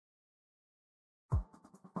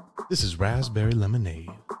This is Raspberry Lemonade,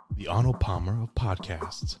 the Arnold Palmer of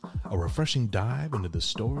podcasts, a refreshing dive into the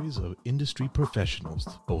stories of industry professionals,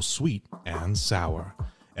 both sweet and sour.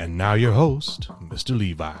 And now your host, Mr.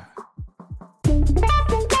 Levi.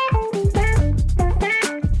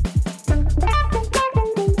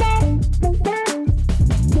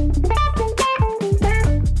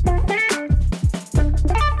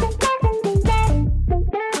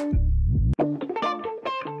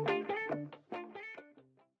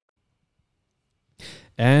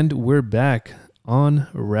 And we're back on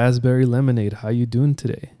Raspberry Lemonade. How you doing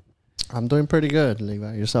today? I'm doing pretty good,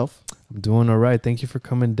 Levi. Yourself? I'm doing all right. Thank you for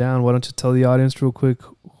coming down. Why don't you tell the audience real quick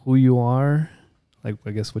who you are? Like,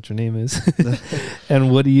 I guess what your name is.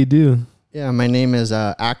 And what do you do? Yeah, my name is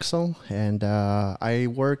Axel, and I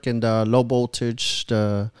work in the low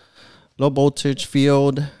voltage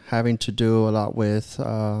field, having to do a lot with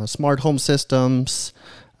smart home systems,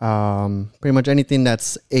 pretty much anything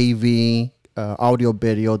that's AV, audio,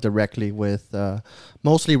 video, directly with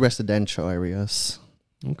mostly residential areas.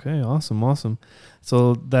 Okay, awesome.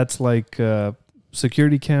 So that's like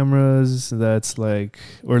security cameras, that's like,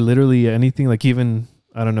 or literally anything, like even,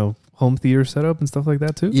 I don't know, home theater setup and stuff like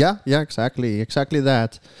that too? Yeah, exactly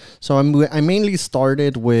that. So I mainly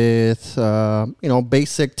started with,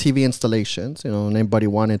 basic TV installations. Anybody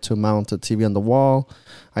wanted to mount a TV on the wall,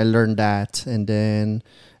 I learned that. And then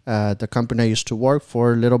the company I used to work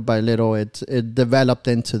for, little by little, it developed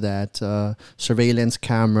into that. Surveillance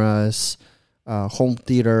cameras, home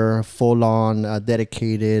theater, full-on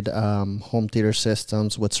dedicated home theater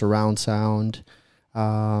systems with surround sound.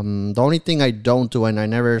 The only thing I don't do, and I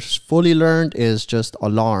never fully learned, is just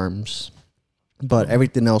alarms. But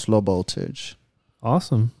everything else, low voltage.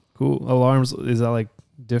 Awesome. Cool. Alarms, is that like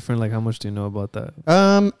different? Like, how much do you know about that?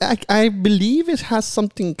 I believe it has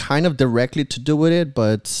something kind of directly to do with it,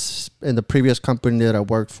 but in the previous company that I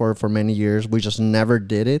worked for many years, we just never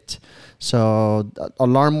did it. So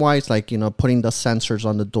alarm wise, like, putting the sensors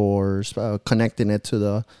on the doors, connecting it to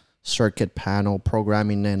the circuit panel,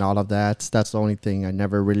 programming and all of that's the only thing I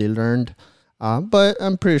never really learned. But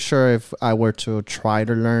I'm pretty sure if I were to try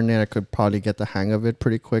to learn it, I could probably get the hang of it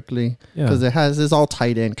pretty quickly. Because it's all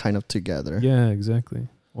tied in kind of together. Yeah, exactly.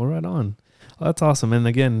 Well, right on. Well, that's awesome. And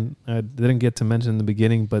again, I didn't get to mention in the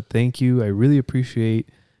beginning, but thank you. I really appreciate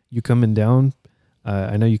you coming down.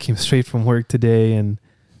 I know you came straight from work today, and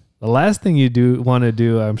the last thing you want to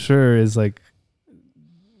do, I'm sure, is like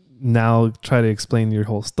now try to explain your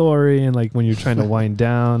whole story and like when you're trying to wind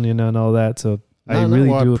down, and all that. So I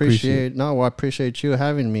appreciate. I appreciate you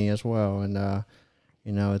having me as well. And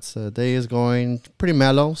it's the day is going pretty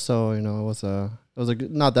mellow, so it was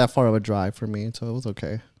not that far of a drive for me, so it was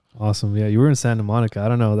okay. Awesome. Yeah, you were in Santa Monica. I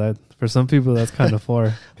don't know, that for some people that's kind of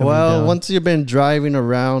far. Well, once you've been driving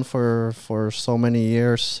around for so many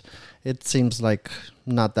years, it seems like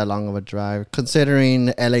not that long of a drive.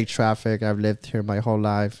 Considering LA traffic, I've lived here my whole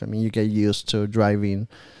life. I mean, you get used to driving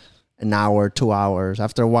an hour, 2 hours.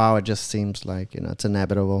 After a while, it just seems like, it's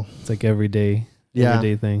inevitable. It's like everyday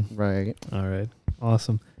thing. Right. All right.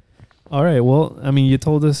 Awesome. All right. Well, I mean, you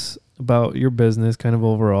told us about your business kind of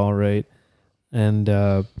overall, right? And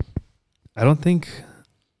I don't think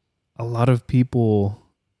a lot of people,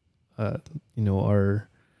 are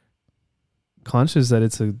conscious that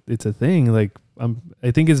it's a thing. Like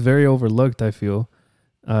I think it's very overlooked. I feel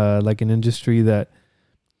like an industry that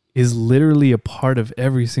is literally a part of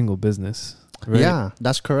every single business. Right? Yeah,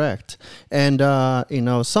 that's correct. And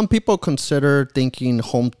some people consider thinking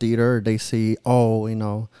home theater. They see,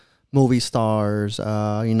 movie stars,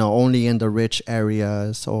 only in the rich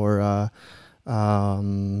areas, or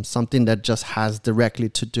something that just has directly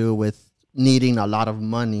to do with needing a lot of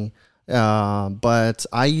money. But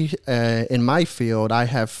in my field, I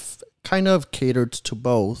have kind of catered to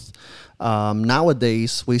both.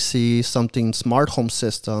 Nowadays, we see something smart home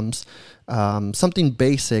systems, something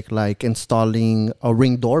basic like installing a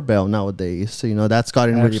Ring doorbell nowadays. So, that's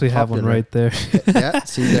gotten really popular. I actually have one right there. Yeah,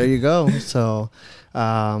 see, there you go. So,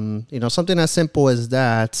 something as simple as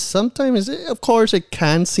that. Sometimes, of course, it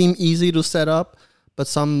can seem easy to set up, but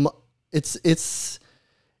it's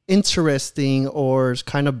interesting, or it's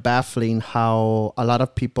kind of baffling how a lot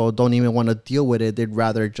of people don't even want to deal with it. They'd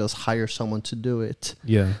rather just hire someone to do it.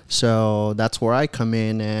 Yeah. So that's where I come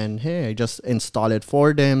in, and hey, I just install it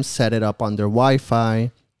for them, set it up on their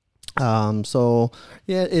Wi-Fi. So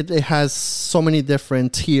yeah, it has so many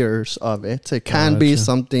different tiers of it. It can be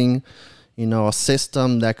something, a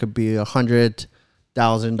system that could be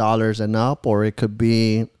 $100,000 and up, or it could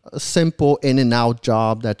be a simple in and out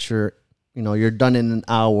job that you're done in an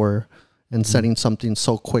hour and setting something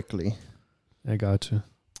so quickly. I gotcha.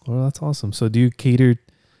 Well, that's awesome. So do you cater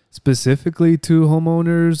specifically to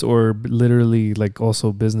homeowners or literally like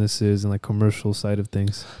also businesses and like commercial side of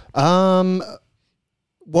things? Well,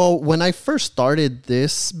 when I first started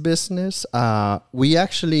this business, we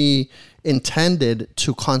actually intended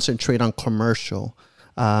to concentrate on commercial.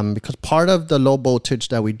 Because part of the low voltage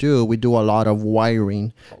that we do a lot of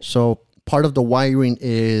wiring. So part of the wiring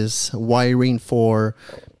is wiring for,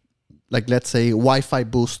 like, let's say Wi-Fi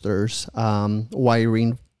boosters,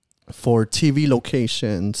 wiring for TV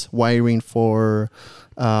locations, wiring for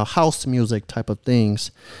house music type of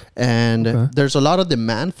things. And there's a lot of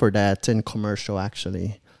demand for that in commercial,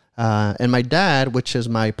 actually. And my dad, which is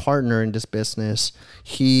my partner in this business,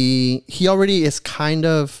 he already is kind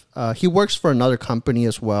of, he works for another company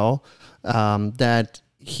as well,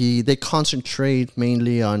 they concentrate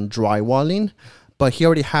mainly on drywalling, but he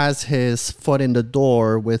already has his foot in the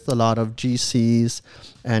door with a lot of GCs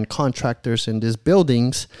and contractors in these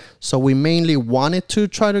buildings. So we mainly wanted to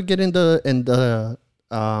try to get our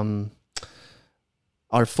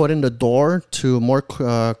foot in the door to more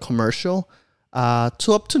commercial.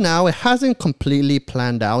 To up to now, it hasn't completely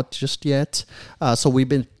planned out just yet. So we've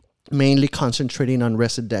been mainly concentrating on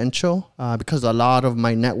residential because a lot of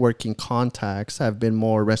my networking contacts have been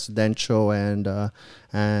more residential and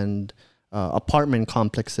apartment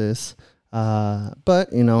complexes.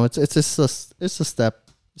 But you know, it's a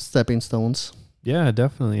stepping stones. Yeah,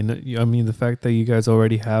 definitely. And I mean, the fact that you guys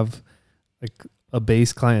already have like a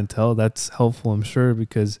base clientele, that's helpful, I'm sure,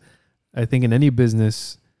 because I think in any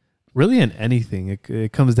business, really in anything,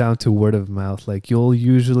 it comes down to word of mouth. Like you'll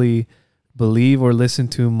usually believe or listen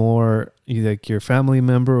to more like your family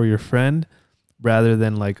member or your friend rather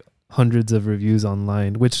than like hundreds of reviews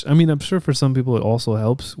online, which I mean, I'm sure for some people it also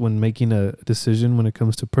helps when making a decision when it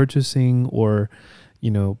comes to purchasing or, you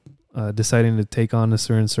know, deciding to take on a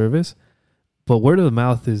certain service. But word of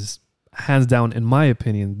mouth is hands down, in my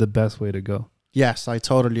opinion, the best way to go. Yes, I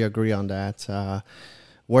totally agree on that.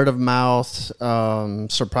 Word of mouth,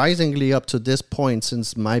 surprisingly, up to this point,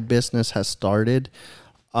 since my business has started,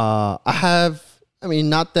 not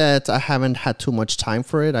that I haven't had too much time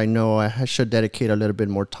for it. I know I should dedicate a little bit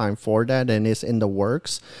more time for that, and it's in the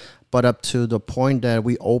works. But up to the point that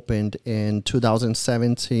we opened in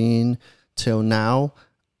 2017 till now,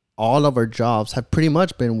 all of our jobs have pretty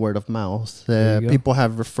much been word of mouth. People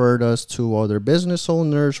have referred us to other business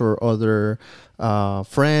owners or other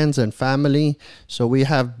friends and family. So we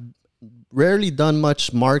have rarely done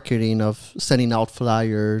much marketing of sending out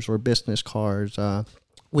flyers or business cards.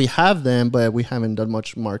 We have them, but we haven't done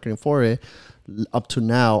much marketing for it. Up to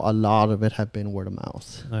now, a lot of it have been word of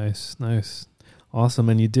mouth. Nice. Awesome.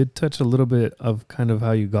 And you did touch a little bit of kind of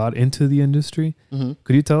how you got into the industry. Mm-hmm.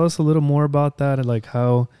 Could you tell us a little more about that and like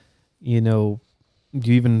how, you know,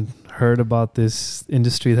 you even heard about this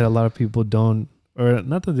industry that a lot of people don't, or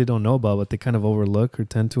not that they don't know about, but they kind of overlook or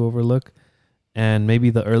tend to overlook, and maybe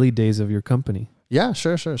the early days of your company? Yeah,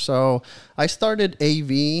 sure. So I started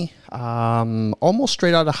AV almost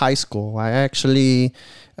straight out of high school. I actually,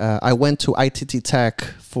 I went to ITT Tech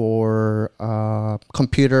for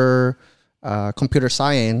computer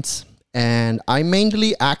science. And I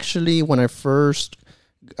mainly actually, when I first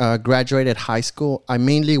graduated high school, I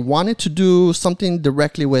mainly wanted to do something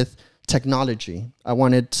directly with technology. I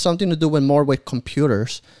wanted something to do with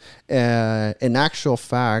computers. In actual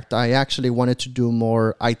fact, I actually wanted to do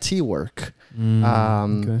more IT work.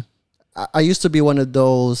 Okay. I used to be one of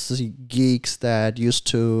those geeks that used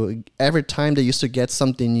to, every time they used to get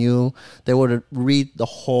something new, they would read the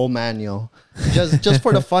whole manual just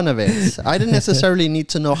for the fun of it. I didn't necessarily need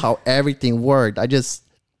to know how everything worked. I just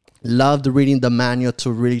loved reading the manual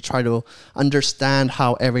to really try to understand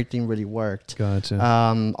how everything really worked. Gotcha.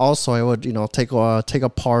 Also, I would, take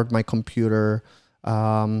apart my computer,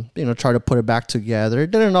 try to put it back together.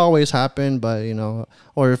 It didn't always happen, but,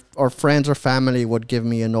 or friends or family would give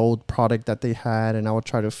me an old product that they had and I would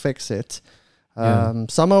try to fix it.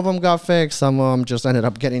 Some of them got fixed. Some of them just ended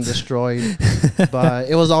up getting destroyed. But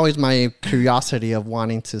it was always my curiosity of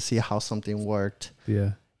wanting to see how something worked.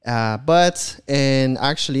 Yeah. But one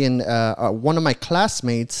of my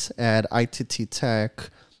classmates at ITT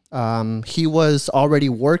Tech, he was already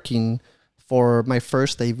working for my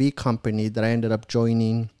first AV company that I ended up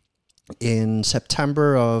joining in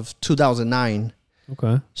September of 2009.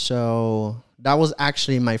 Okay. So that was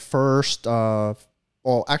actually my first,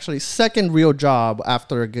 second real job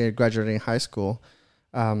after graduating high school.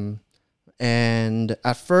 And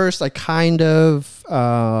at first I kind of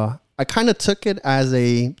took it as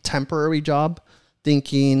a temporary job,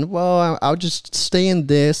 thinking, well, I'll just stay in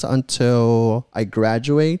this until I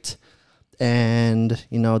graduate and,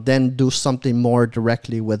 then do something more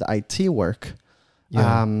directly with IT work.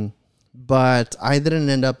 Yeah. But I didn't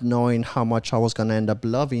end up knowing how much I was going to end up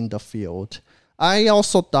loving the field. I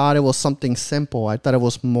also thought it was something simple. I thought it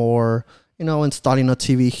was more, installing a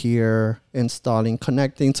TV here,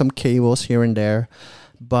 connecting some cables here and there.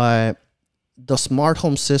 But the smart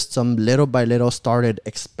home system, little by little, started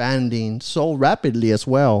expanding so rapidly as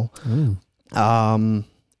well.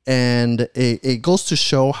 And it goes to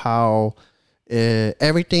show how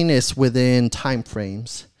everything is within time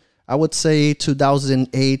frames. I would say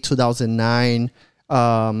 2008, 2009,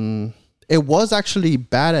 it was actually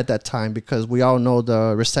bad at that time because we all know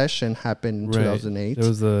the recession happened in 2008. There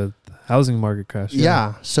was a housing market crash.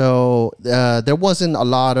 Yeah. So there wasn't a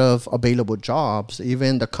lot of available jobs.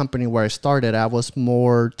 Even the company where I started, I was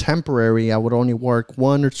more temporary. I would only work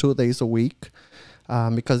 1 or 2 days a week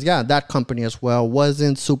because, that company as well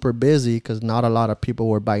wasn't super busy because not a lot of people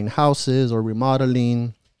were buying houses or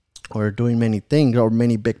remodeling or doing many things or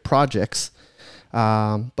many big projects.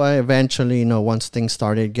 But eventually, once things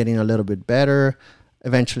started getting a little bit better,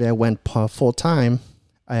 eventually I went full time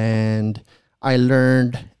and I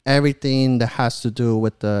learned everything that has to do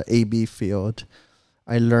with the AB field.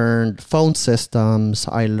 I learned phone systems.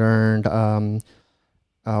 I learned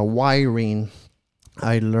wiring.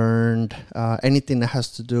 I learned anything that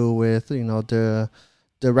has to do with, the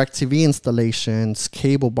DirecTV installations,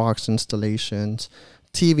 cable box installations,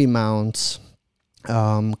 TV mounts,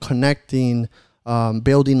 connecting,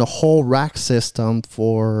 building a whole rack system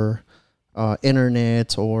for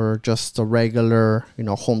internet or just a regular,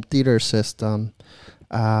 home theater system.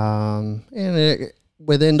 Within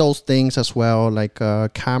those things as well, like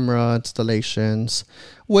camera installations,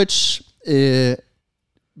 which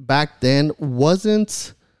back then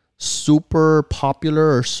wasn't super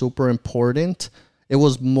popular or super important. It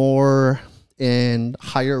was more in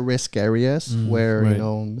higher risk areas where,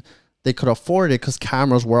 they could afford it because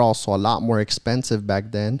cameras were also a lot more expensive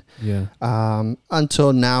back then. Yeah.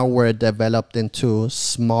 Until now, where it developed into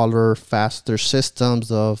smaller, faster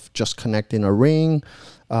systems of just connecting a Ring,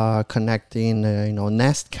 connecting,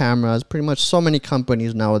 Nest cameras. Pretty much so many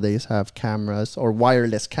companies nowadays have cameras or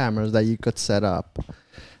wireless cameras that you could set up.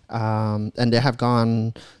 And they have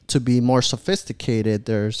gone to be more sophisticated.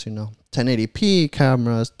 There's, 1080p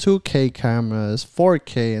cameras, 2K cameras,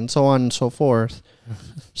 4K, and so on and so forth.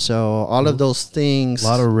 So all of those things, a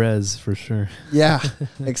lot of res for sure. Yeah,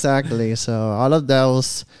 exactly. So all of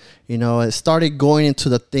those, it started going into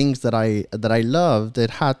the things that I loved. It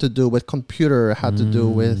had to do with computer. It had to do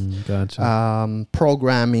with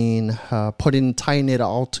programming, tying it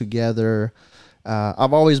all together.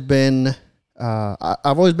 I've always been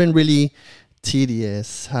really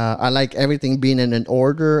tedious. I like everything being in an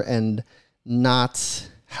order and not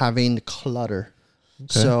having clutter.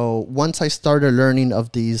 Okay. So once I started learning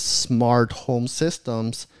of these smart home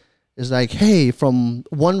systems, it's like, hey, from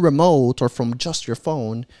one remote or from just your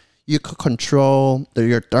phone, you could control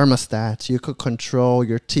your thermostats, you could control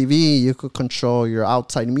your TV, you could control your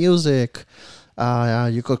outside music,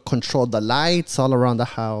 you could control the lights all around the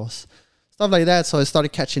house, stuff like that. So it started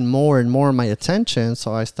catching more and more of my attention.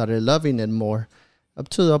 So I started loving it more, up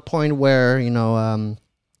to the point where,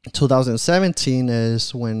 2017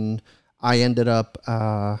 is when I ended up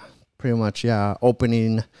pretty much,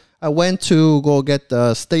 opening. I went to go get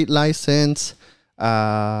the state license,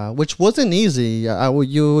 which wasn't easy.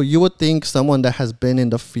 You would think someone that has been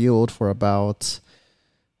in the field for about...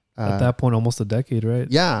 at that point, almost a decade, right?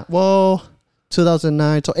 Yeah, well,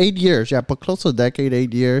 2009, so 8 years. Yeah, but close to a decade,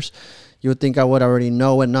 8 years. You would think I would already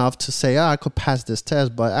know enough to say, I could pass this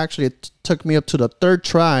test. But actually, it took me up to the third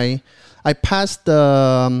try. I passed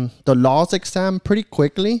the laws exam pretty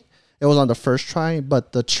quickly. It was on the first try,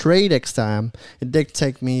 but the trade exam, it did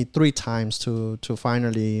take me 3 times to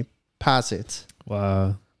finally pass it.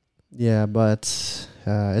 Wow. Yeah, but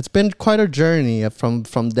it's been quite a journey from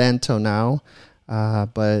then till now.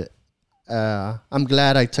 But I'm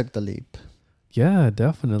glad I took the leap. Yeah,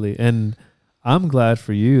 definitely. And I'm glad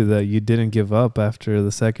for you that you didn't give up after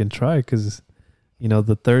the second try, because,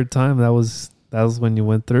 the third time that was when you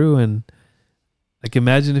went through. And like,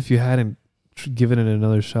 imagine if you hadn't given it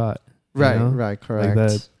another shot. Right, correct. Like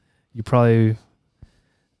that, you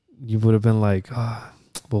would have been like,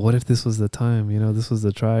 but what if this was the time? This was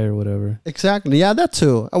the try or whatever. Exactly. Yeah, that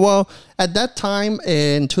too. Well, at that time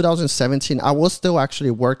in 2017, I was still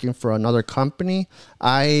actually working for another company.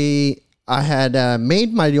 I had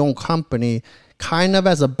made my own company kind of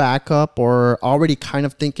as a backup, or already kind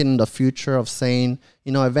of thinking in the future of saying,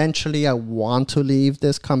 eventually I want to leave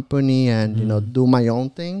this company and, do my own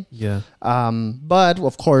thing. Yeah. But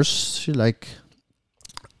of course, like,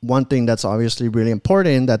 one thing that's obviously really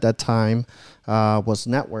important at that time, was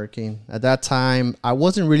networking. At that time, I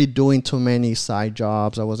wasn't really doing too many side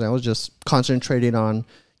jobs. I was just concentrating on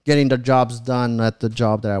getting the jobs done at the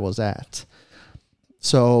job that I was at.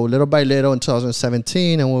 So little by little in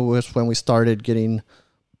 2017, and it was when we started getting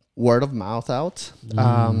word of mouth out,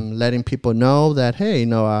 letting people know that,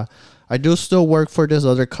 hey, I do still work for this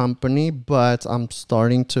other company, but I'm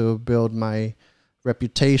starting to build my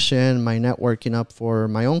reputation, my networking up for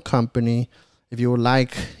my own company. If you would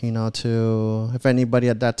like, if anybody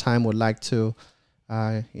at that time would like to,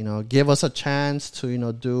 give us a chance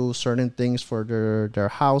to, do certain things for their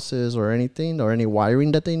houses or anything or any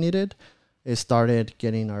wiring that they needed, it started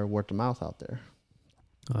getting our word of mouth out there.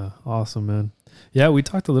 Awesome, man. Yeah, we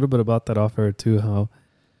talked a little bit about that off air too, how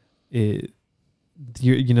the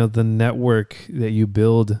network that you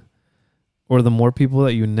build, or the more people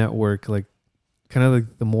that you network, like kind of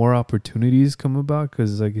like the more opportunities come about.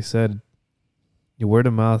 Because like you said, your word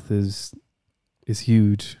of mouth is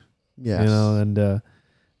huge. Yes. And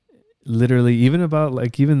literally even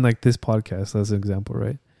like this podcast as an example,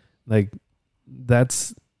 right? Like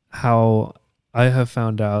that's how I have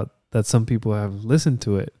found out that some people have listened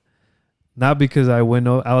to it. Not because I went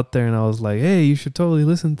out there and I was like, hey, you should totally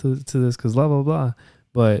listen to this because blah, blah, blah.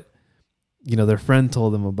 But, their friend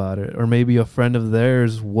told them about it. Or maybe a friend of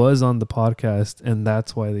theirs was on the podcast and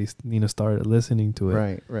that's why they, started listening to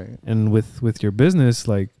it. Right. And with your business,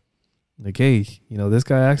 like, hey, this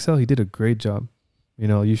guy, Axel, he did a great job.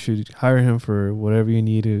 You should hire him for whatever you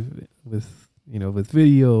need with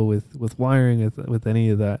video, with wiring, with any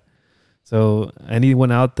of that. So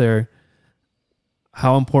anyone out there,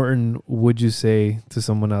 how important would you say to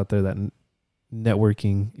someone out there that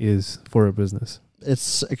networking is for a business?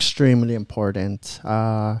 It's extremely important.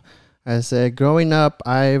 As I said, growing up,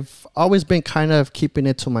 I've always been kind of keeping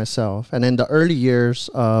it to myself. And in the early years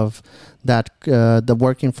of that, the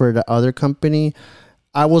working for the other company,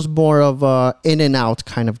 I was more of a in and out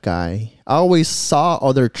kind of guy. I always saw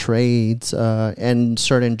other trades and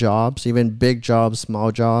certain jobs, even big jobs,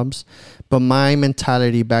 small jobs. But my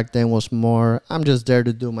mentality back then was more, I'm just there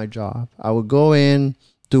to do my job. I would go in,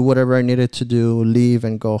 do whatever I needed to do, leave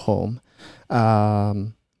and go home.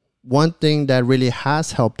 One thing that really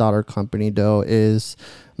has helped out our company, though, is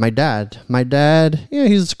my dad. My dad,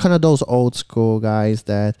 he's kind of those old school guys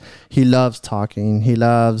that he loves talking. He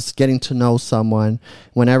loves getting to know someone.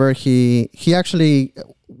 Whenever he actually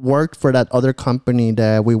worked for that other company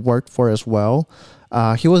that we worked for as well.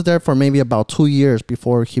 He was there for maybe about 2 years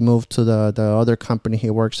before he moved to the other company he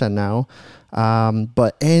works at now.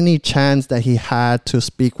 But any chance that he had to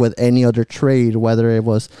speak with any other trade, whether it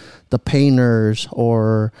was the painters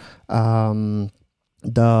or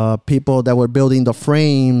the people that were building the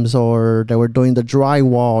frames or that were doing the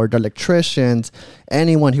drywall or the electricians,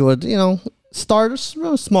 anyone, he would, start a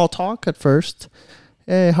small talk at first.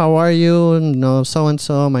 Hey, how are you?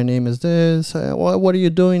 So-and-so, my name is this. What are you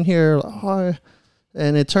doing here?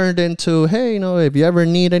 And it turned into, hey, if you ever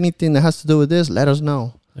need anything that has to do with this, let us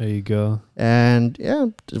know. There you go. And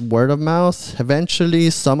word of mouth. Eventually,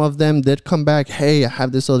 some of them did come back. Hey, I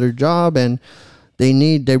have this other job, and they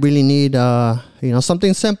really need,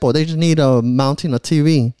 something simple. They just need mounting a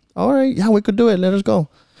TV. All right, yeah, we could do it. Let us go.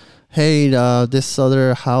 Hey, this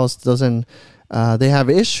other house doesn't. They have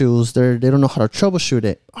issues. They don't know how to troubleshoot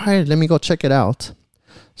it. All right, let me go check it out.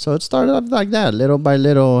 So it started up like that, little by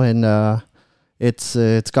little, and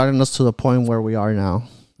it's gotten us to the point where we are now.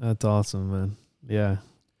 That's awesome, man. Yeah,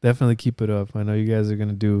 definitely keep it up. I know you guys are going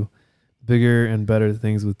to do bigger and better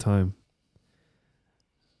things with time.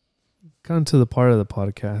 Come to the part of the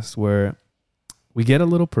podcast where we get a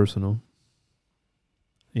little personal,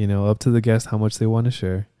 up to the guest how much they want to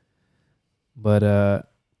share. But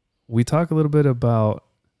we talk a little bit about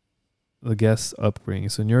the guest's upbringing.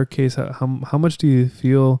 So in your case, how much do you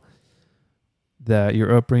feel that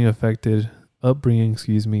your upbringing affected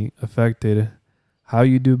how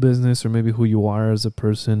you do business, or maybe who you are as a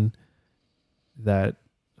person, that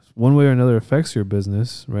one way or another affects your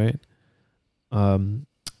business, right?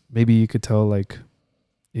 Maybe you could tell like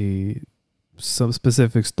some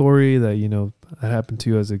specific story that that happened to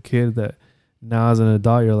you as a kid that now as an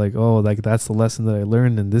adult you're like, oh, like that's the lesson that I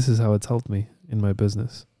learned and this is how it's helped me in my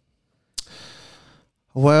business.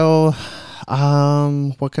 Well,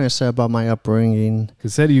 what can I say about my upbringing? You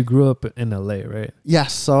said you grew up in LA, right?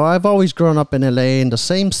 Yes, so I've always grown up in LA, in the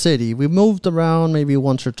same city. We moved around maybe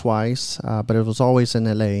once or twice, but it was always in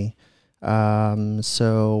LA.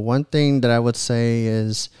 So one thing that I would say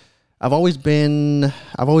is I've always been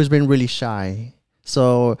really shy.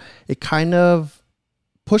 So it kind of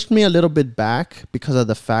pushed me a little bit back because of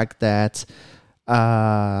the fact that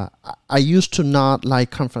I used to not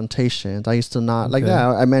like confrontations. I used to not like that.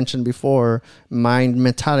 I mentioned before, my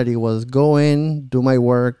mentality was go in, do my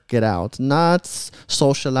work, get out. Not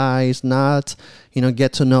socialize, not,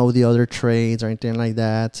 get to know the other trades or anything like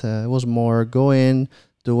that. It was more go in,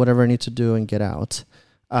 do whatever I need to do and get out.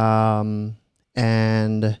 And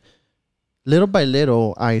little by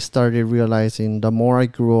little, I started realizing the more I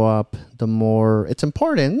grew up, the more it's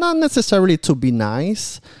important, not necessarily to be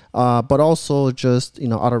nice, but also just,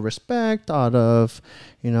 out of respect, out of,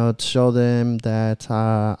 to show them that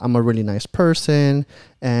I'm a really nice person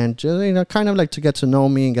and just, kind of like to get to know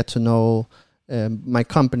me and get to know my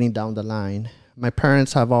company down the line. My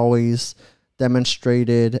parents have always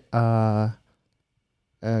demonstrated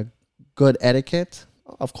good etiquette.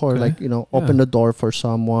 Of course, open the door for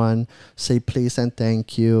someone, say please and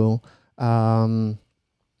thank you, have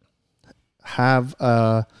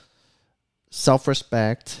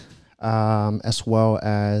self-respect, as well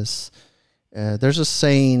as there's a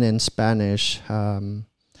saying in Spanish,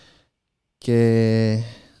 que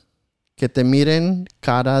te miren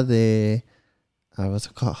cara de, what's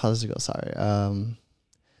it called? How does it go? Sorry.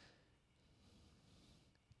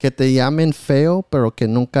 Que te llamen feo, pero que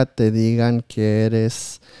nunca te digan que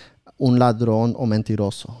eres un ladrón o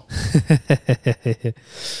mentiroso.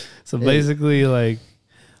 So basically, like,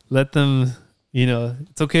 let them,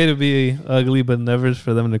 it's okay to be ugly, but never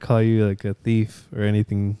for them to call you like a thief or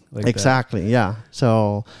anything like that. Exactly, yeah.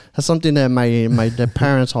 So that's something that the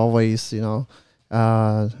parents always,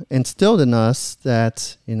 instilled in us,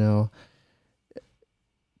 that,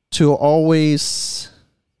 to always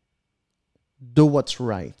do what's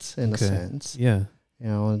right in a sense. Yeah.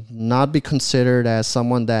 Not be considered as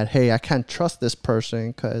someone that, hey, I can't trust this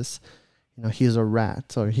person because, he's a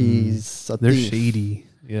rat or he's a They're thief. shady.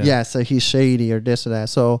 Yeah, so he's shady or this or that.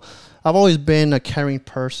 So I've always been a caring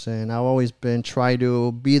person. I've always been try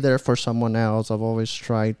to be there for someone else. I've always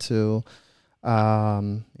tried to,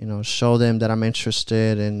 show them that I'm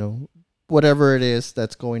interested in whatever it is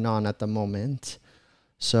that's going on at the moment.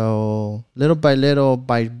 So little by little,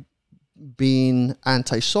 by being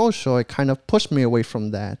antisocial, it kind of pushed me away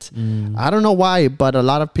from that. I don't know why, but a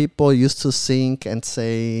lot of people used to think and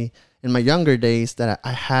say in my younger days that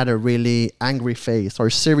I had a really angry face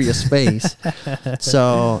or serious face.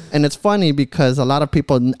 So, and it's funny because a lot of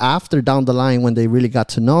people after down the line, when they really got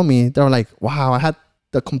to know me, they were like, wow, I had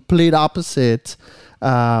the complete opposite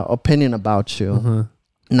opinion about you.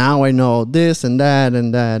 Now I know this and that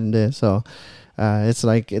and that and this. So it's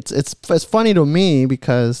like it's funny to me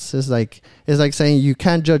because it's like saying you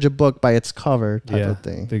can't judge a book by its cover type of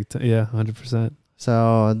thing. 100%.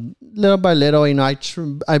 So little by little,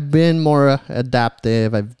 I've been more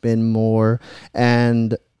adaptive. I've been more,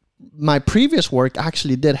 and my previous work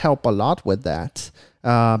actually did help a lot with that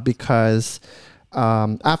because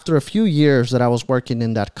after a few years that I was working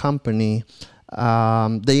in that company,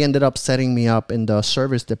 they ended up setting me up in the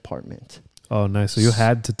service department. Oh, nice. So you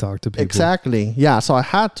had to talk to people. Exactly. Yeah. So I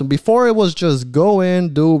had to. Before it was just go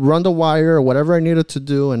in, run the wire, or whatever I needed to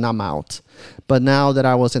do, and I'm out. But now that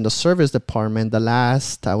I was in the service department, I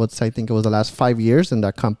think it was the last 5 years in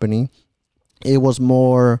that company, it was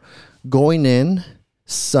more going in,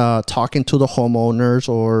 talking to the homeowners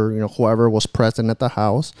or whoever was present at the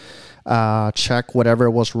house, check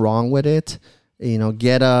whatever was wrong with it.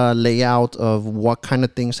 Get a layout of what kind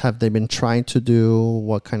of things have they been trying to do,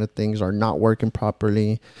 what kind of things are not working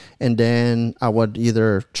properly. And then I would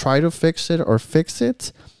either try to fix it or fix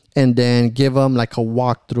it and then give them like a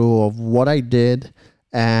walkthrough of what I did.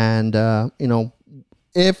 And,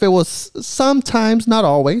 if it was sometimes, not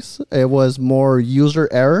always, it was more user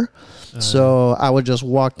error. So I would just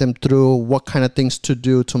walk them through what kind of things to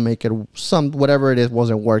do to make it whatever it is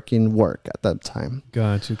wasn't work at that time.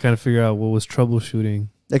 Gotcha. Kind of figure out what was troubleshooting.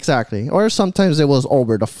 Exactly. Or sometimes it was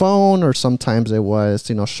over the phone, or sometimes it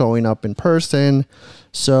was, showing up in person.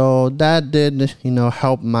 So that did,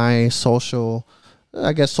 help my social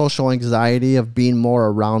anxiety of being more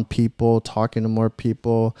around people, talking to more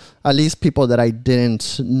people, at least people that I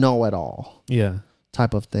didn't know at all. Yeah.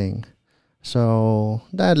 Type of thing. So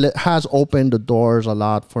that has opened the doors a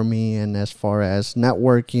lot for me. And as far as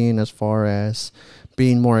networking, as far as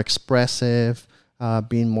being more expressive,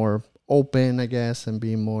 being more open, I guess, and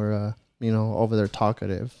being more, over there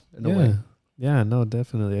talkative in a way. Yeah, no,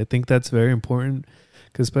 definitely. I think that's very important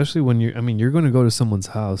because especially when you're going to go to someone's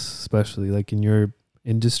house, especially like in your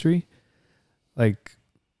industry, like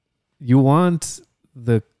you want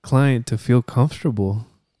the client to feel comfortable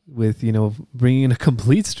with, bringing a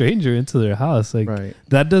complete stranger into their house. Like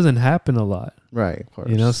that doesn't happen a lot. Right. Of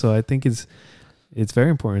course. So I think it's very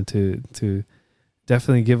important to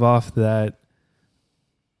definitely give off that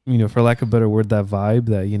for lack of a better word, that vibe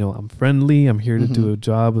that, I'm friendly. I'm here to do a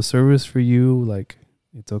job, a service for you. Like,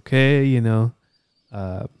 it's okay.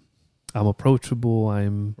 I'm approachable.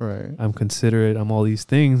 I'm considerate. I'm all these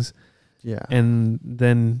things. Yeah. And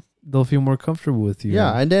then they'll feel more comfortable with you.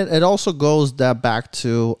 Yeah. And then it also goes back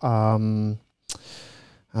to,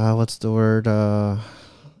 what's the word?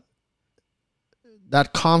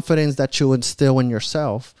 That confidence that you instill in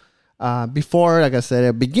yourself. Before, like I said, at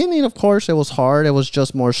the beginning, of course, it was hard. It was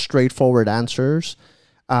just more straightforward answers.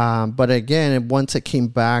 But again, once it came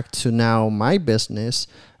back to now my business,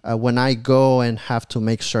 when I go and have to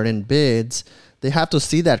make certain bids, they have to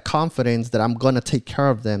see that confidence that I'm going to take care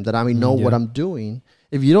of them, that I know what I'm doing.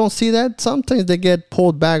 If you don't see that, sometimes they get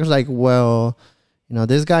pulled back. It's like, well,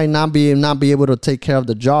 this guy not be able to take care of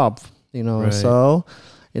the job, Right. So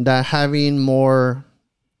in that having more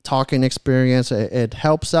talking experience, it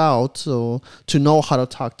helps out. So to know how to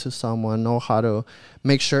talk to someone, know how to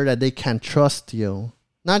make sure that they can trust you,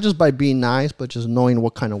 not just by being nice, but just knowing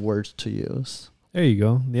what kind of words to use. There you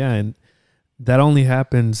go. Yeah. And that only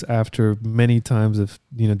happens after many times of,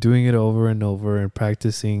 doing it over and over and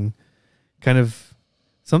practicing, kind of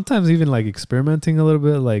sometimes even like experimenting a little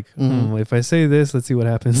bit. Like, if I say this, let's see what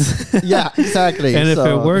happens. Yeah, exactly. And if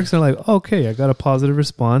it works, they're like, okay, I got a positive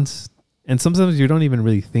response. And sometimes you don't even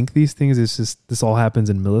really think these things. It's just, this all happens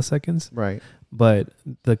in milliseconds. Right. But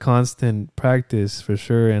the constant practice for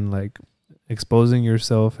sure, and like exposing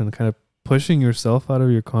yourself and kind of pushing yourself out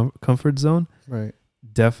of your comfort zone, right,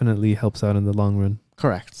 definitely helps out in the long run.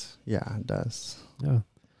 Correct. Yeah, it does. Yeah.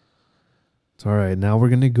 It's all right. Now we're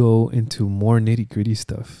going to go into more nitty gritty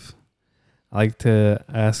stuff. I like to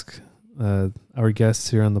ask our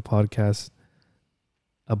guests here on the podcast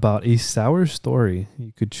about a sour story.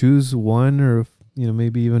 You could choose one, or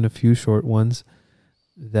maybe even a few short ones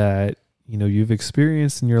that you've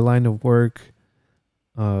experienced in your line of work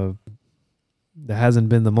that hasn't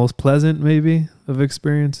been the most pleasant maybe of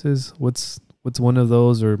experiences. What's one of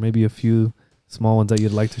those, or maybe a few small ones that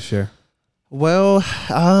you'd like to share? Well,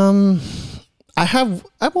 I have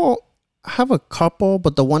a couple,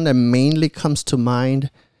 but the one that mainly comes to mind,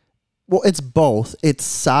 well, it's both. It's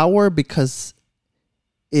sour because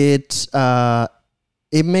it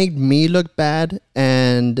made me look bad,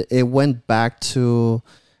 and it went back to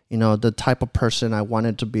the type of person I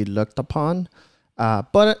wanted to be looked upon.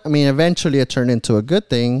 But I mean, eventually it turned into a good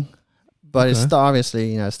thing. But Okay. It's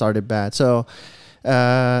obviously it started bad. So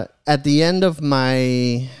at the end of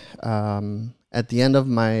the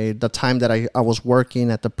time that I was working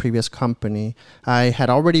at the previous company, I had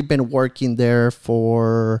already been working there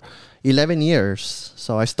for 11 years.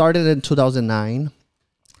 So I started in 2009.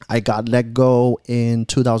 I got let go in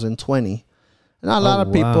 2020. And a lot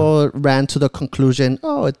of people ran to the conclusion,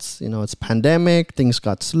 it's pandemic, things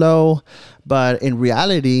got slow. But in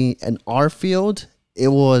reality, in our field, it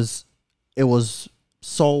was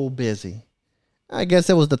so busy. I guess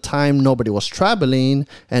it was the time nobody was traveling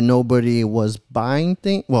and nobody was buying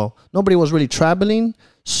things. Well, nobody was really traveling.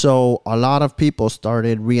 So a lot of people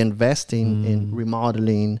started reinvesting in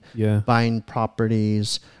remodeling, buying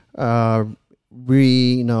properties, remodeling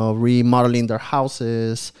their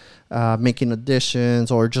houses, making additions,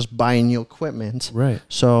 or just buying new equipment. Right.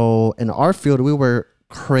 So in our field, we were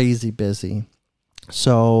crazy busy.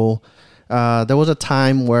 So there was a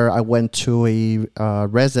time where I went to a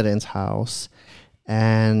residence house,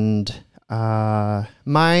 and I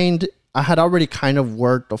had already kind of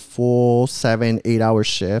worked a full 7-8 hour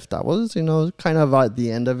shift. I was, kind of at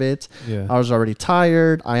the end of it. Yeah. I was already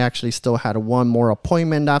tired. I actually still had one more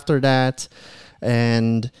appointment after that.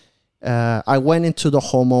 And I went into the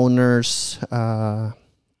homeowner's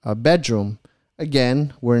bedroom.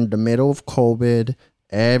 Again, we're in the middle of COVID.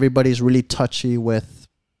 Everybody's really touchy with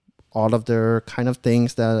all of their kind of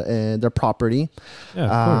things that their property. Yeah,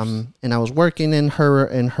 of course. And I was working in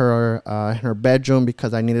her bedroom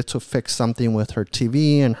because I needed to fix something with her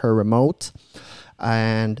TV and her remote.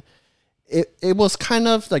 And it was kind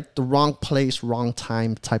of like the wrong place, wrong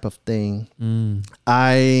time type of thing.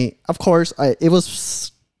 It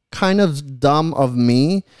was kind of dumb of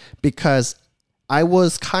me because I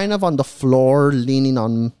was kind of on the floor leaning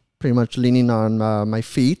on my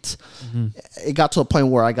feet. It got to a point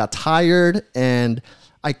where I got tired, and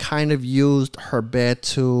I kind of used her bed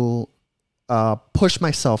to push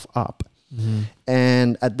myself up.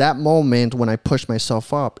 And at that moment, when I pushed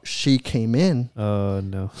myself up, she came in. Oh,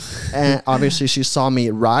 no. And obviously she saw me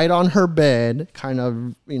right on her bed, kind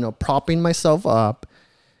of, propping myself up.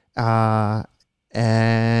 And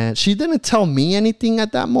she didn't tell me anything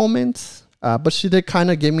at that moment. But she did kind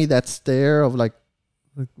of give me that stare of like,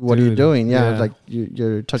 what are you doing? Yeah, like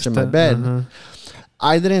you're touching my bed.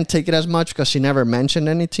 I didn't take it as much because she never mentioned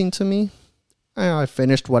anything to me. I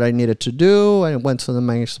finished what I needed to do. I went to the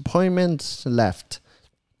next appointment, left.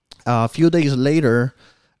 A few days later,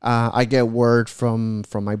 I get word from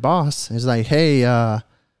my boss. It's like, hey,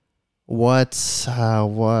 what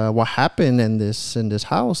happened in this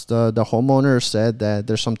house? The homeowner said that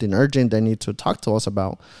there's something urgent they need to talk to us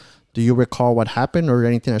about. Do you recall what happened or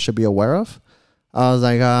anything I should be aware of? I was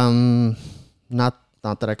like,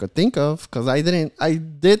 not that I could think of, because I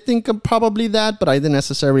did think of probably that, but I didn't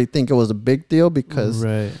necessarily think it was a big deal because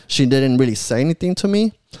she didn't really say anything to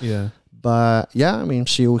me. Yeah. But yeah, I mean,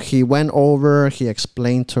 he went over, he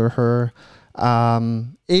explained to her.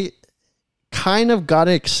 It kind of got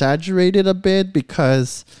exaggerated a bit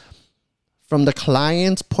because from the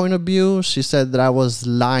client's point of view, she said that I was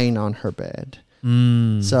lying on her bed.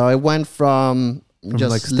 So it went from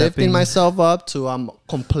just like lifting myself up to I'm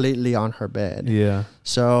completely on her bed. Yeah.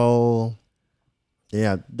 So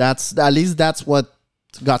yeah, that's what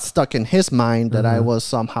got stuck in his mind, that I was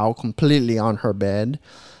somehow completely on her bed.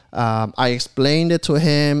 I explained it to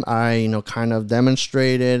him. I, kind of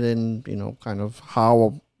demonstrated and, kind of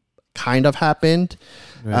how kind of happened.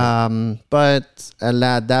 Right. But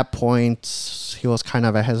at that point, he was kind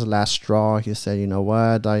of at his last straw. He said, you know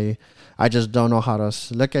what, I just don't know how to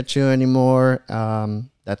look at you anymore.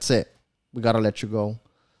 That's it. We got to let you go.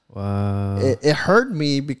 Wow. It hurt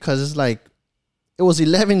me because it's like, it was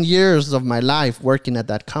 11 years of my life working at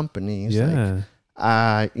that company. It's like,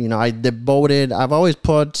 I've always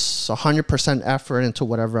put 100% effort into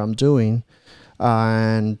whatever I'm doing.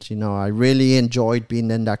 And, I really enjoyed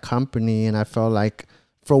being in that company. And I felt like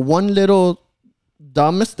for one little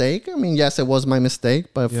dumb mistake, I mean, yes, it was my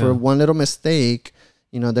mistake, but for one little mistake,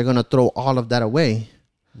 they're going to throw all of that away.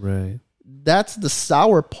 Right. That's the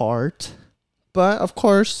sour part. But of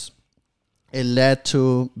course, it led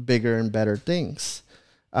to bigger and better things.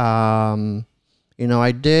 I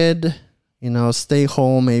did, stay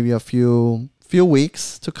home maybe a few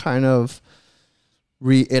weeks to kind of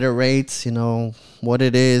reiterate, what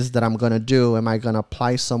it is that I'm going to do. Am I going to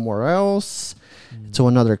apply somewhere else to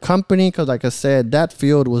another company? Because like I said, that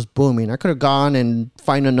field was booming. I could have gone and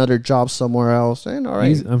find another job somewhere else. And all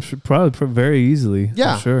right. I'm sure probably very easily.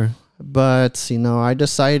 Yeah. I'm sure. But, I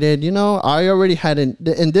decided, I already had,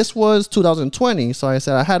 and this was 2020. So I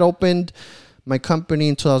said I had opened my company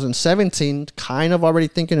in 2017, kind of already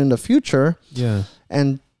thinking in the future. Yeah.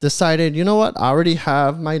 And decided, you know what? I already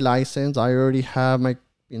have my license. I already have my,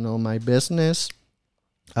 my business.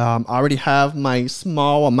 I already have my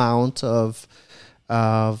small amount of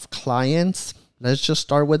clients. Let's just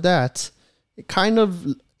start with that. It kind of,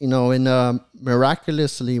 in a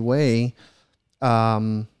miraculously way,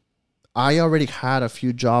 I already had a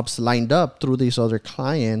few jobs lined up through these other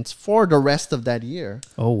clients for the rest of that year.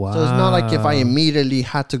 Oh, wow. So it's not like if I immediately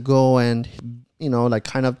had to go and,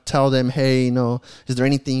 kind of tell them, hey, is there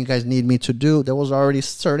anything you guys need me to do? There was already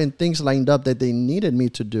certain things lined up that they needed me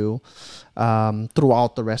to do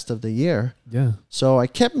throughout the rest of the year. Yeah. So I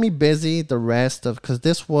kept me busy the rest of, because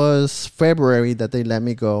this was February that they let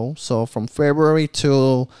me go. So from February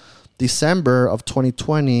to December of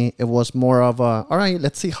 2020, it was more of a, all right,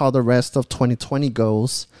 let's see how the rest of 2020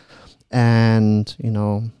 goes. And,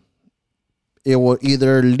 it will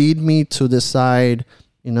either lead me to decide,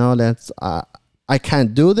 I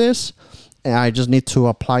can't do this and I just need to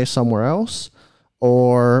apply somewhere else,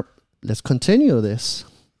 or let's continue this.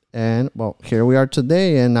 And well, here we are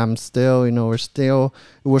today, and I'm still, we're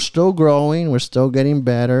still growing. We're still getting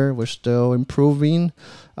better. We're still improving.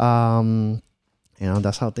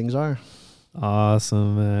 That's how things are.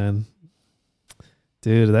 Awesome, man.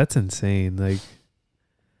 Dude, that's insane. Like,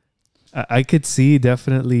 I could see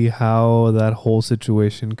definitely how that whole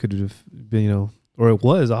situation could have been, or it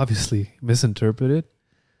was obviously misinterpreted.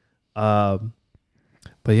 But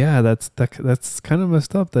yeah, that's kind of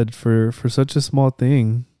messed up that for such a small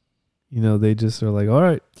thing, they just are like, all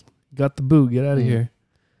right, got the boot, get out of here.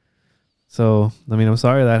 So, I mean, I'm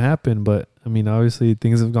sorry that happened, but I mean, obviously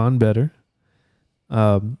things have gone better.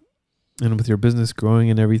 And with your business growing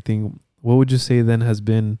and everything, what would you say then has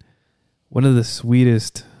been one of the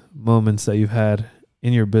sweetest moments that you've had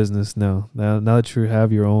in your business now that you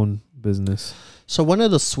have your own business? So one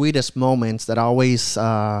of the sweetest moments that always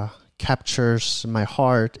captures my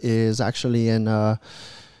heart is actually in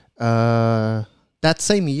that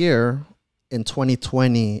same year in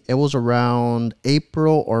 2020. It was around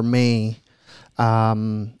April or May.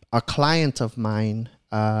 A client of mine,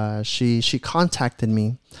 she contacted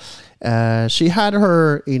me. She had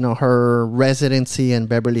her, her residency in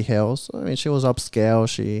Beverly Hills. I mean, she was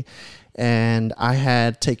upscale. And I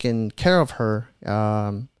had taken care of her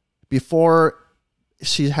before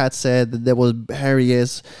she had said that there was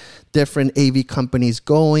various different AV companies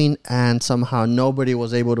going, and somehow nobody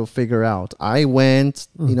was able to figure out. I went,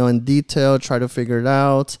 in detail, tried to figure it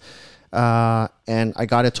out, and I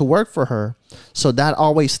got it to work for her. So that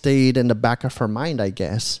always stayed in the back of her mind, I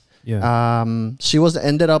guess. Yeah. She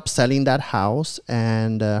ended up selling that house,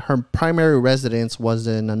 and her primary residence was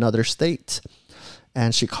in another state.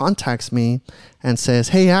 And she contacts me and says,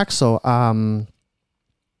 "Hey, Axel, I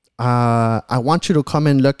want you to come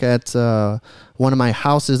and look at one of my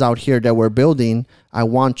houses out here that we're building. I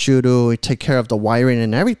want you to take care of the wiring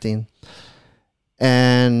and everything."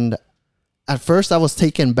 And at first I was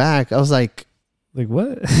taken back. I was like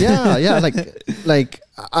what? yeah, I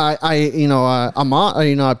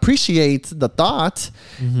appreciate the thought,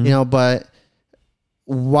 but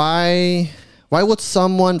why would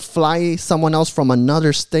someone fly someone else from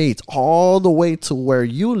another state all the way to where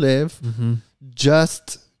you live,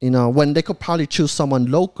 just when they could probably choose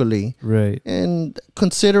someone locally? Right. And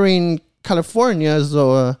considering California is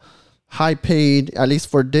a high paid, at least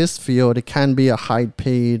for this field, it can be a high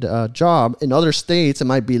paid job. In other states, it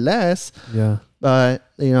might be less. Yeah. But,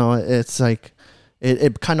 it's like,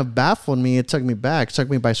 it kind of baffled me. It took me back, took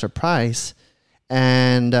me by surprise.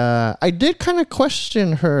 And I did kind of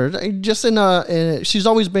question her. She's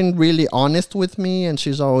always been really honest with me, and she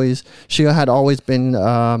had always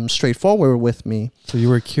been straightforward with me. So you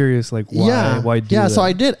were curious, like, why? Yeah. Why do that? So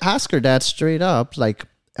I did ask her that straight up, like,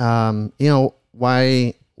 why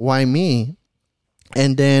me?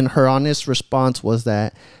 And then her honest response was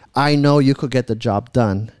that, "I know you could get the job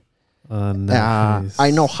done. Nice.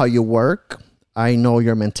 I know how you work. I know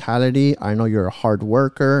your mentality. I know you're a hard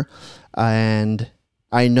worker. And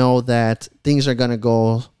I know that things are going to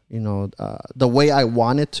go, the way I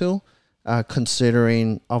want it to,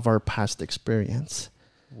 considering of our past experience."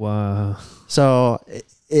 Wow. So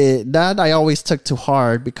that I always took to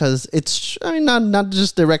heart, because it's, not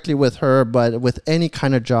just directly with her, but with any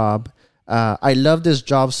kind of job. I love this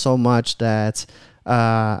job so much that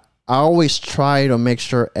I always try to make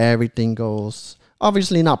sure everything goes,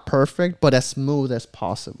 obviously not perfect, but as smooth as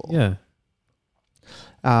possible. Yeah.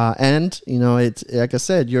 And it's like I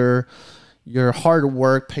said, your hard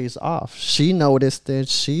work pays off. She noticed it.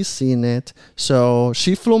 She's seen it. So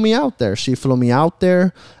she flew me out there.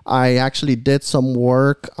 I actually did some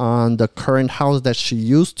work on the current house that she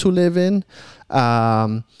used to live in.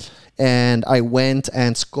 And I went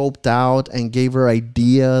and scoped out and gave her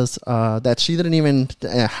ideas that she didn't even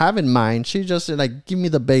have in mind. She just said, like, give me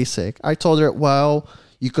the basic. I told her, well,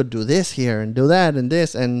 you could do this here and do that and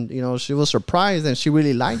this. And, she was surprised, and she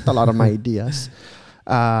really liked a lot of my ideas.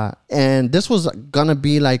 And this was going to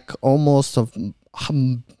be like almost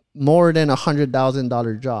more than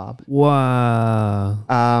 $100,000 job. Wow.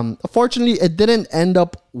 Unfortunately, it didn't end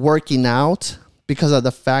up working out because of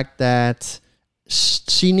the fact that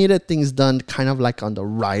she needed things done kind of like on the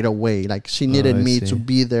right away. Like, she needed me to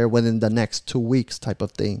be there within the next 2 weeks type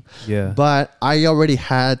of thing. Yeah. But I already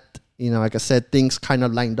had, like I said, things kind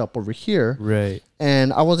of lined up over here. Right.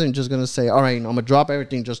 And I wasn't just going to say, all right, I'm going to drop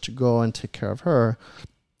everything just to go and take care of her.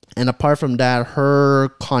 And apart from that, her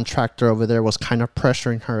contractor over there was kind of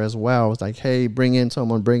pressuring her as well. It was like, hey, bring in a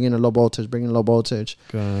low voltage.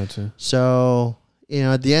 Gotcha. So,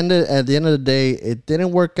 at the end of the day, it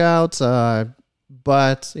didn't work out.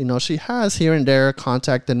 But, she has here and there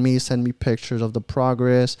contacted me, sent me pictures of the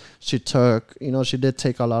progress she took. She did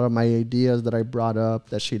take a lot of my ideas that I brought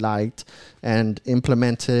up that she liked and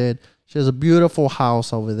implemented. She has a beautiful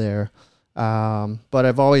house over there. But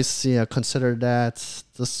I've always considered that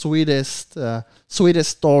the sweetest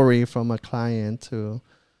story from a client to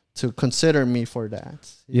consider me for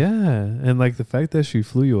that. Yeah. And like the fact that she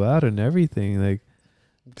flew you out and everything, like,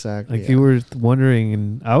 exactly. Like, you were wondering,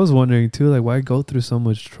 and I was wondering too, like, why go through so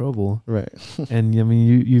much trouble? Right. And I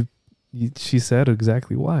mean, she said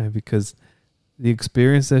exactly why, because the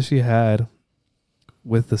experience that she had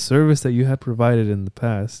with the service that you had provided in the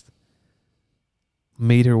past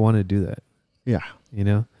made her want to do that. Yeah.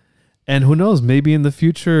 And who knows, maybe in the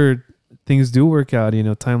future things do work out,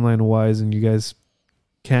 timeline wise, and you guys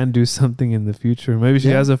can do something in the future. Maybe she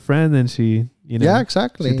has a friend and she, yeah,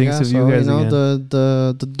 exactly. She thinks of you guys again.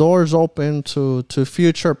 The door's open to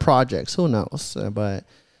future projects. Who knows? But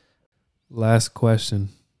last question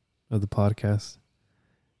of the podcast: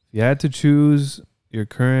 if you had to choose your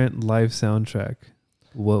current life soundtrack,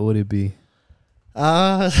 what would it be?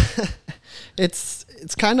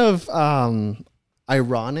 It's kind of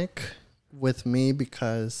ironic with me,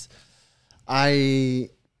 because I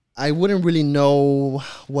wouldn't really know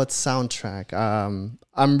what soundtrack.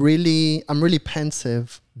 I'm really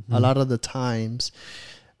pensive a lot of the times.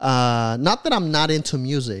 Not that I'm not into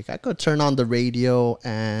music. I could turn on the radio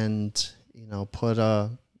and, put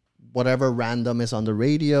whatever random is on the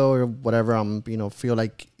radio or whatever I'm, feel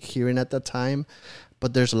like hearing at the time.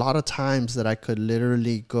 But there's a lot of times that I could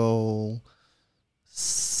literally go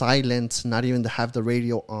silent, not even to have the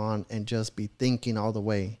radio on, and just be thinking all the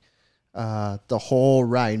way. The whole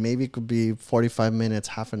ride, maybe it could be 45 minutes,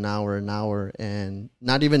 half an hour, and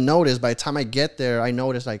not even notice. By the time I get there, I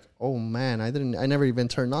notice like, oh man, I never even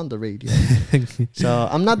turned on the radio. So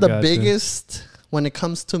I'm not the biggest when it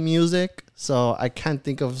comes to music. So I can't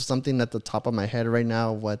think of something at the top of my head right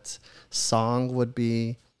now. What song would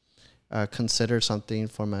be considered something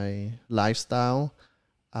for my lifestyle?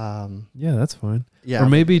 Yeah, that's fine. Yeah. Or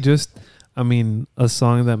maybe just, a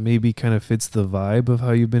song that maybe kind of fits the vibe of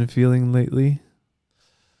how you've been feeling lately.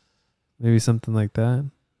 Maybe something like that.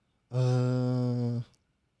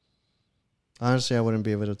 Honestly, I wouldn't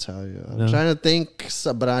be able to tell you. I'm trying to think,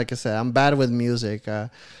 but like I said, I'm bad with music.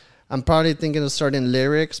 I'm probably thinking of certain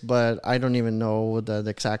lyrics, but I don't even know the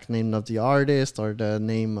exact name of the artist or the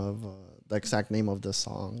exact name of the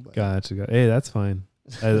song. But. Gotcha. Hey, that's fine.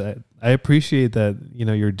 I appreciate that,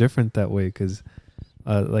 you're different that way, because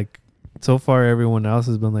like so far everyone else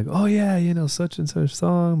has been like, oh yeah, such and such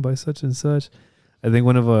song by such and such. I think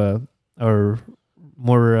one of our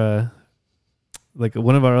more like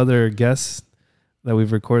one of our other guests that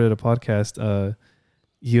we've recorded a podcast,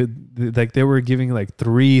 they were giving like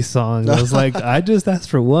 3 songs. I was like, I just asked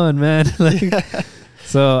for one, man.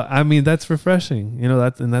 So that's refreshing,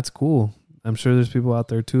 that's cool. I'm sure there's people out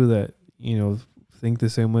there too that think the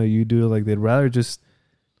same way you do. Like they'd rather just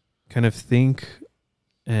kind of think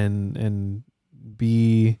and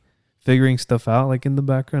be figuring stuff out like in the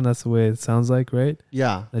background. That's the way it sounds like, right?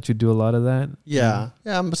 Yeah. That you do a lot of that. Yeah.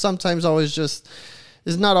 Yeah. Sometimes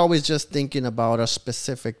it's not always just thinking about a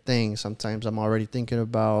specific thing. Sometimes I'm already thinking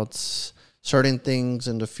about certain things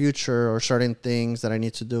in the future or certain things that I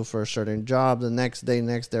need to do for a certain job the next day,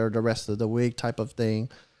 or the rest of the week type of thing.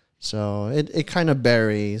 So it kind of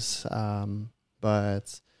varies.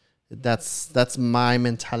 But that's my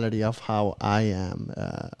mentality of how I am.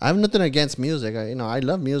 I have nothing against music. I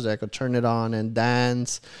love music. I could turn it on and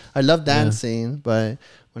dance. I love dancing, but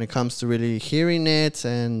when it comes to really hearing it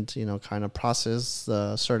and, kind of process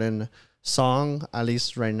a certain song, at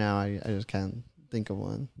least right now, I just can't think of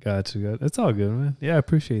one. Gotcha. It's all good, man. Yeah, I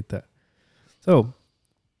appreciate that. So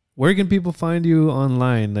where can people find you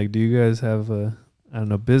online? Like, do you guys have a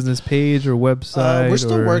business page or website? We're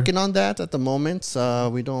still working on that at the moment.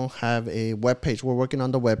 We don't have a web page. We're working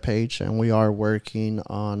on the web page, and we are working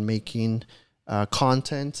on making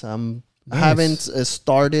content. I haven't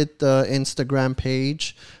started the Instagram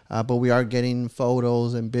page, but we are getting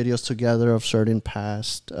photos and videos together of certain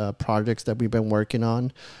past projects that we've been working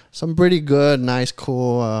on. Some pretty good, nice,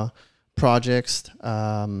 cool projects.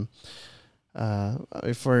 For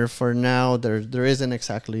now, there isn't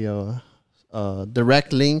exactly a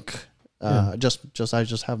direct link. I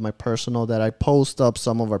just have my personal that I post up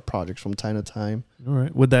some of our projects from time to time. All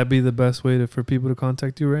right. Would that be the best way for people to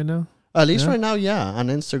contact you right now? At least right now, yeah, on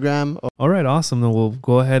Instagram. All right, awesome. Then we'll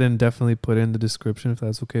go ahead and definitely put in the description if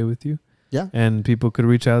that's okay with you. Yeah. And people could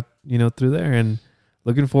reach out, through there. And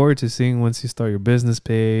looking forward to seeing once you start your business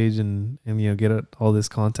page and get all this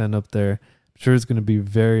content up there. I'm sure it's going to be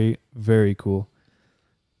very, very cool.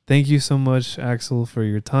 Thank you so much, Axel, for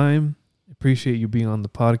your time. Appreciate you being on the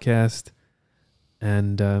podcast.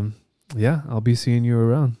 And I'll be seeing you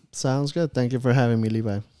around. Sounds good. Thank you for having me,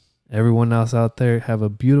 Levi. Everyone else out there, have a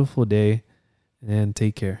beautiful day and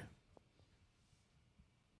take care.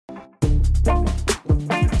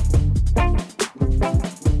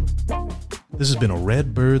 This has been a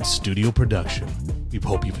Red Bird Studio production. We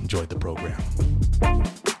hope you've enjoyed the program.